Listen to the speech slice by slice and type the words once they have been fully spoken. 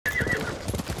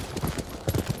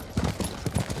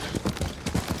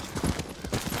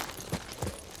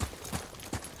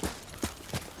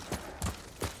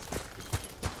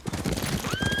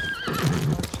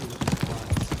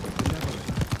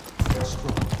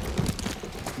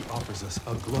calls us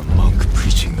a glutton. Monk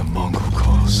preaching the Mongol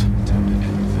cause. Time to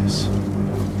end this.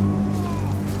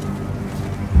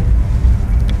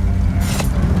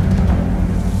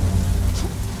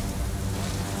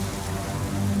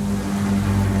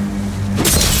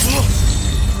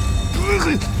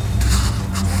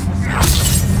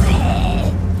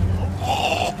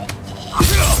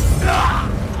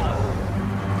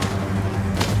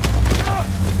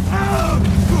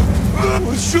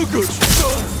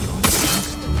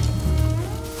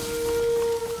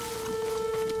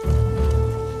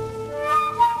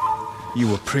 You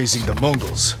were praising the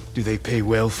Mongols. Do they pay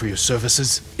well for your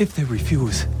services? If they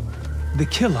refuse, they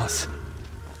kill us.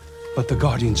 But the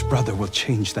Guardian's brother will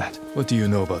change that. What do you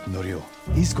know about Norio?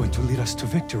 He's going to lead us to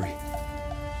victory.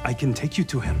 I can take you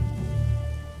to him.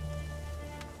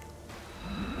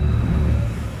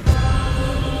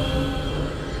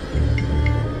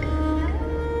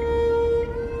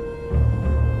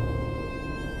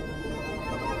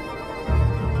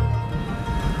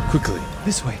 Quickly.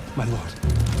 This way, my lord.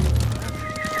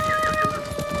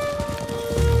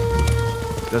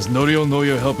 Does Norio know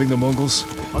you're helping the Mongols?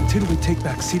 Until we take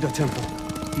back Cedar Temple,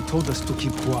 he told us to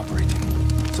keep cooperating,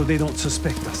 so they don't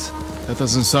suspect us. That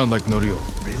doesn't sound like Norio.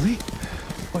 Really?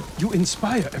 But you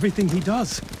inspire everything he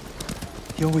does.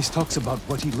 He always talks about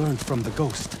what he learned from the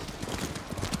ghost.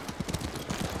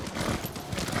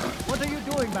 What are you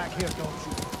doing back here, don't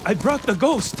you? I brought the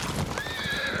ghost!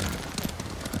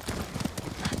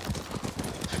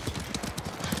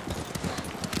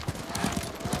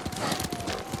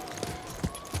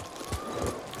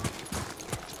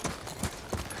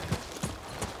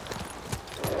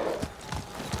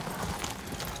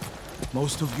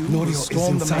 Most of you will Norio is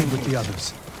storm the inside main with the gate.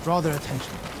 others. Draw their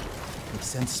attention. We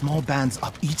send small bands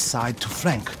up each side to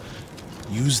flank.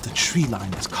 Use the tree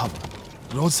line as cover.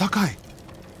 Lord Sakai.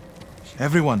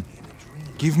 Everyone,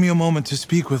 give me a moment to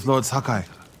speak with Lord Sakai.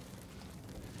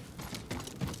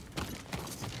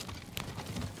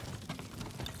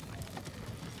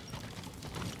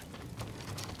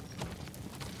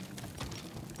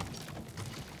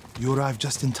 You arrived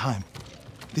just in time.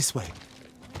 This way.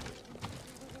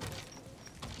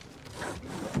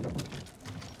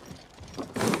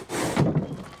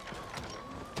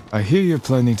 I hear you're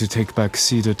planning to take back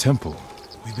Cedar Temple.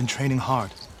 We've been training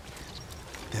hard.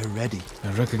 They're ready.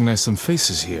 I recognize some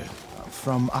faces here.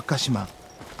 From Akashima.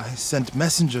 I sent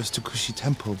messengers to Kushi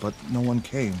Temple, but no one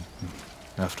came.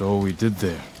 After all we did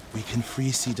there. We can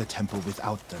free Cedar Temple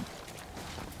without them.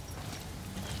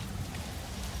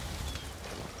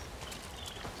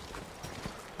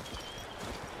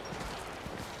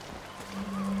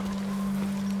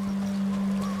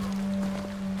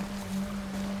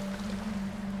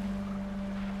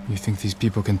 You think these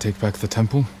people can take back the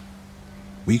temple?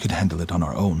 We could handle it on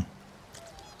our own.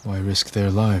 Why risk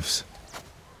their lives?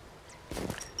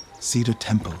 Cedar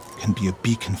Temple can be a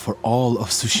beacon for all of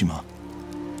Tsushima.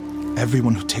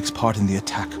 Everyone who takes part in the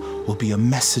attack will be a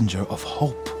messenger of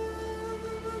hope.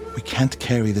 We can't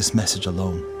carry this message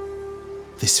alone.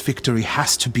 This victory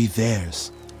has to be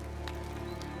theirs.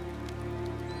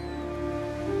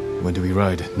 When do we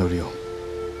ride, Norio?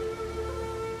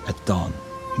 At dawn,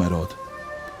 my lord.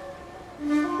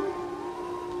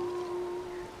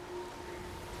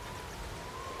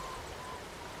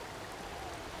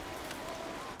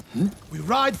 We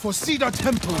ride for Cedar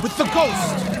Temple with the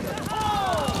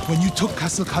ghost! When you took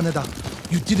Castle Kaneda,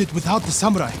 you did it without the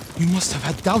samurai. You must have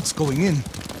had doubts going in.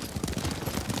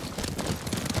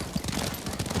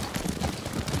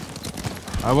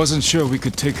 I wasn't sure we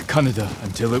could take Kaneda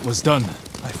until it was done.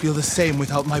 I feel the same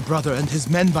without my brother and his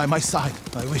men by my side.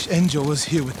 I wish Enjo was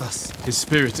here with us. His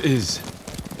spirit is.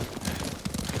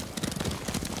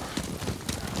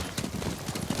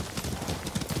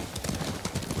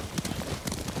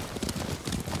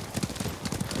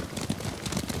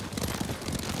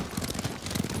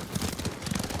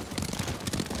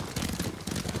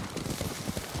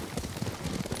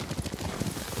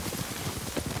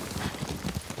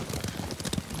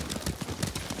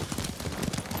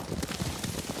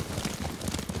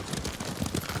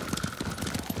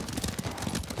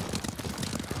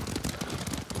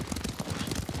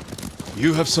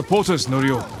 You have supporters,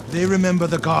 Norio. They remember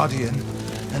the Guardian,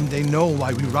 and they know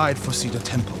why we ride for Cedar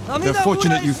Temple. They're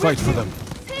fortunate you fight for them.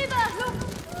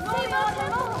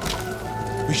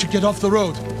 We should get off the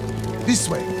road. This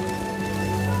way.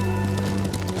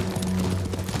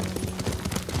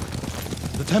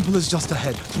 The temple is just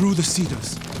ahead, through the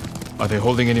cedars. Are they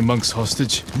holding any monks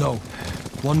hostage? No.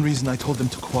 One reason I told them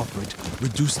to cooperate,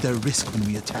 reduce their risk when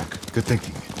we attack. Good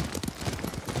thinking.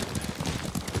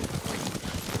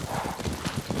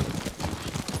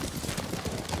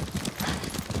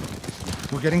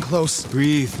 We're getting close.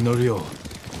 Breathe, Norio.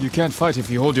 You can't fight if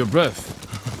you hold your breath.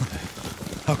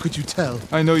 How could you tell?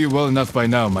 I know you well enough by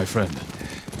now, my friend.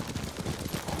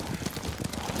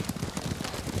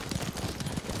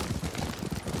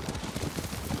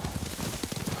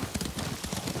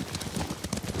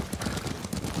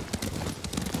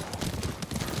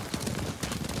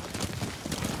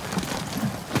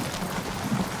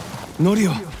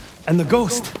 Norio, and the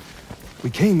ghost. We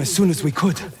came as soon as we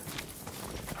could.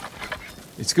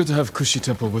 It's good to have Kushi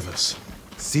Temple with us.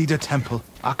 Cedar Temple,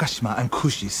 Akashima, and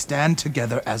Kushi stand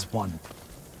together as one.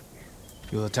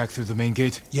 You'll attack through the main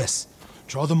gate? Yes.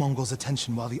 Draw the Mongols'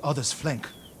 attention while the others flank.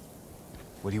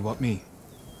 What do you want me?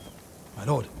 My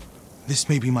lord, this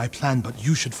may be my plan, but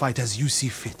you should fight as you see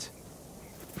fit.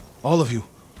 All of you,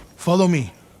 follow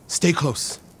me. Stay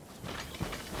close.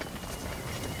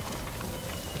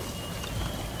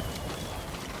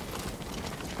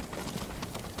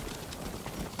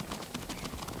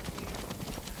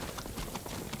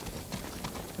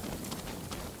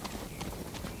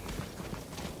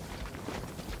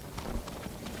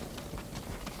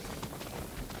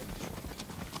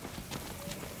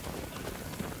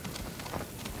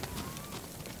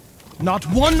 Not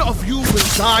one of you will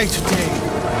die today.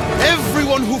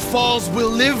 Everyone who falls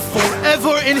will live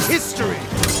forever in history.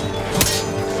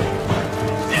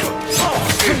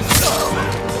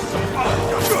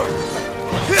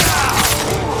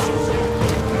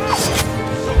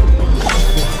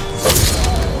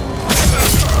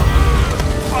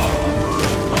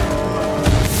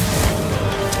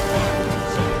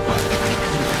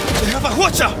 They have a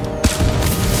Hwacha!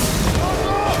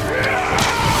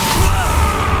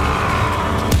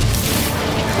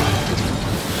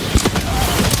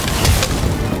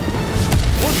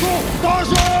 Stars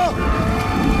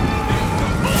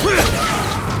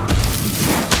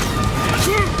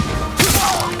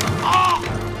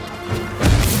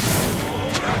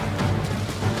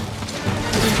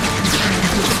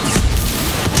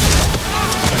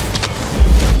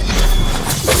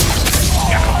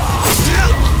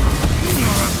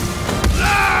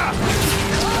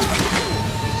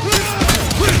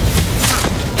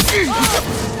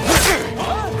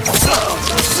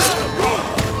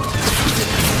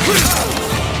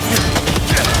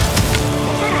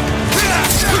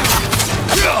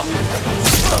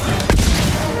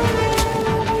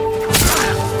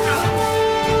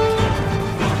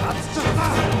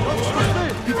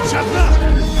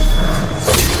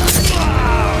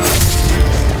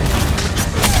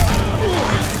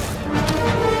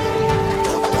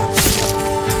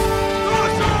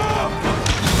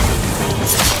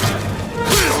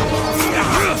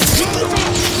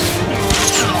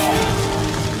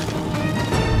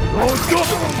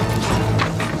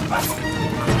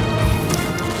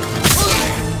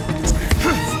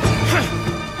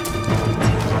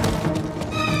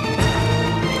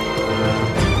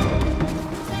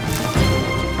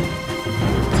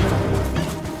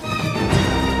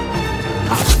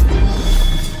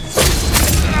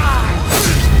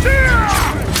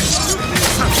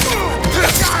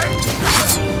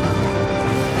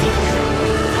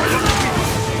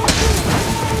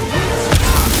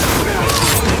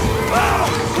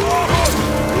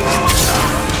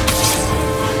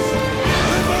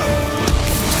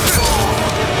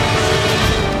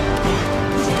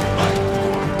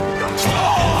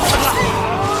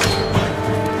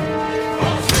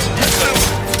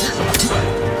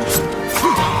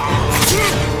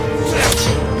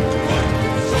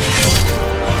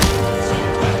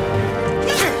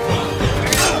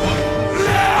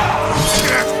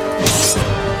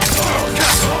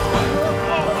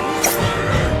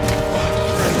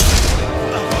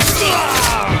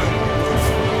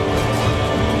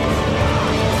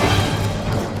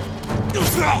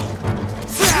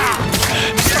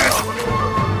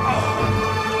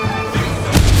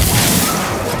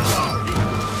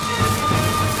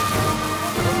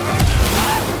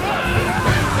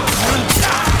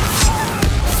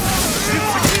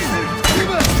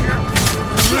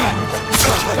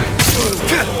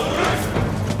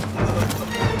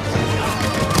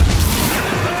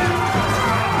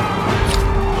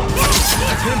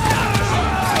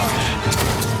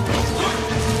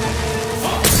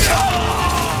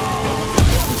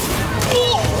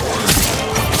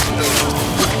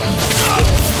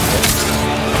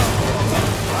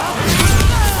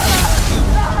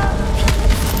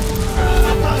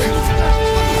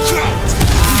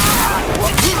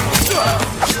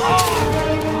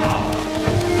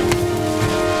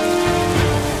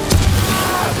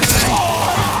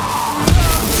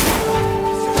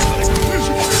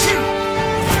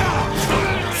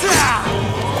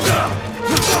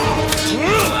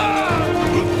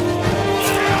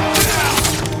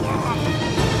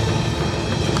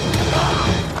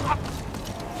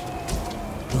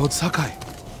Sakai,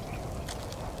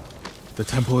 The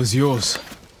temple is yours.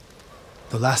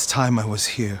 the last time I was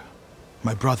here,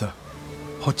 my brother,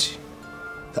 Hochi,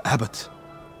 the abbot,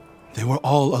 they were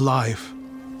all alive.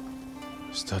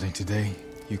 Starting today,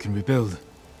 you can rebuild.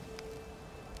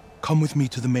 Come with me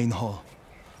to the main hall.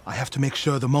 I have to make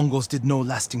sure the Mongols did no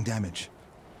lasting damage.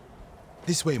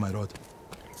 This way, my lord.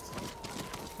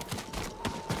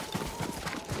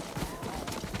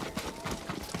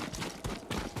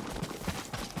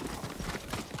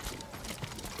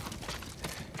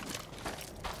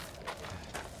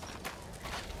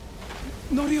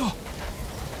 Norio!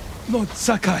 Lord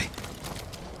Sakai,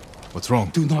 What's wrong?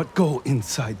 do not go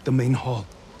inside the main hall.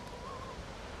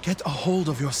 Get a hold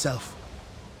of yourself.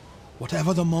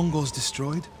 Whatever the Mongols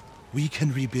destroyed, we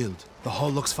can rebuild. The hall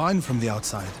looks fine from the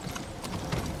outside.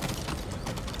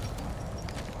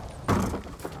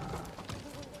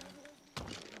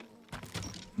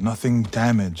 Nothing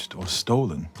damaged or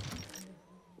stolen.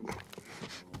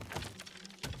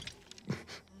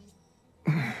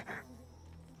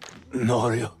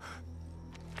 Norio.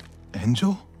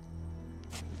 Angel?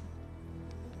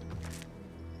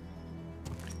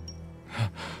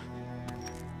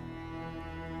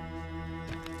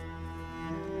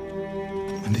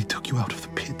 When they took you out of the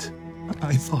pit,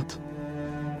 I thought...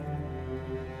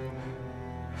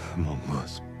 The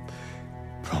Mongols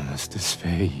promised to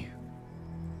spare you.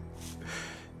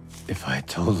 If I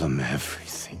told them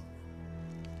everything.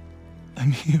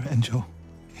 I'm here, Angel.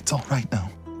 It's all right now.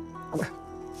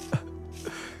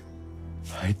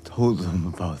 I told them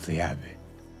about the abbey.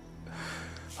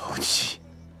 Hochi,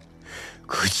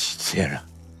 Kuchitsera,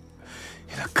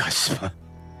 Inakashima.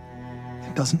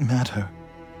 It doesn't matter.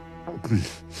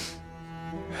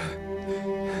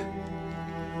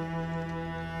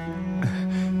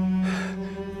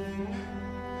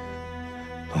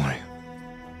 Norio,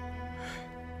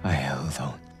 I held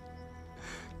on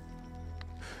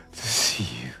to see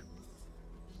you.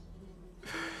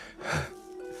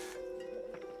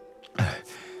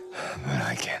 But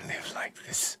I can't live like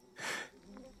this.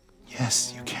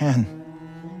 Yes, you can.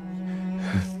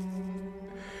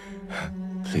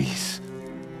 Please,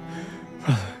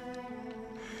 brother.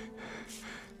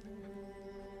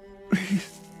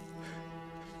 Please.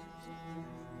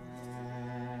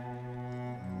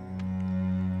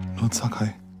 Lord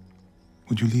Sakai,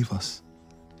 would you leave us?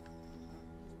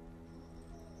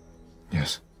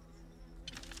 Yes.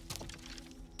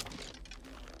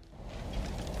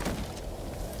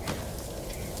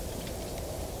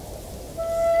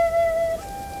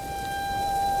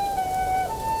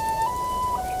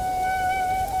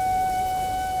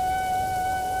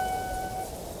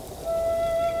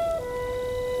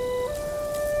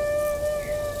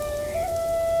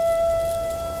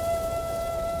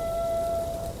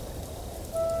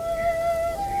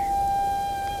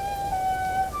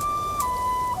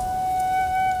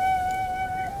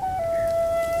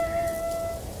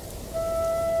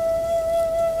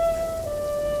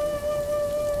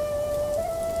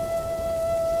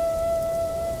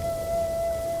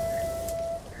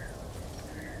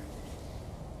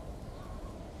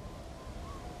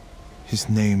 His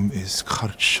name is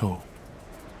Kharcho,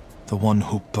 the one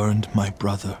who burned my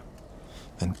brother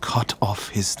and cut off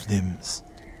his limbs.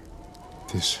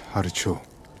 This Haricho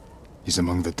is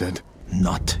among the dead.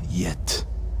 Not yet.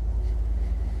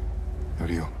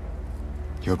 Norio,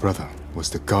 your brother was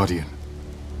the Guardian.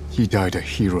 He died a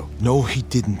hero. No, he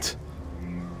didn't.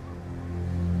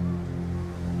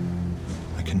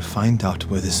 I can find out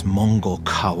where this Mongol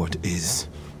coward is.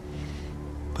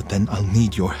 But then I'll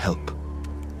need your help.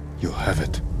 You'll have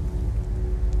it.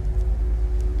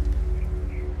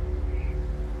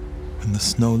 When the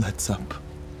snow lets up,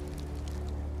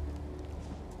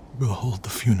 we'll hold the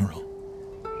funeral.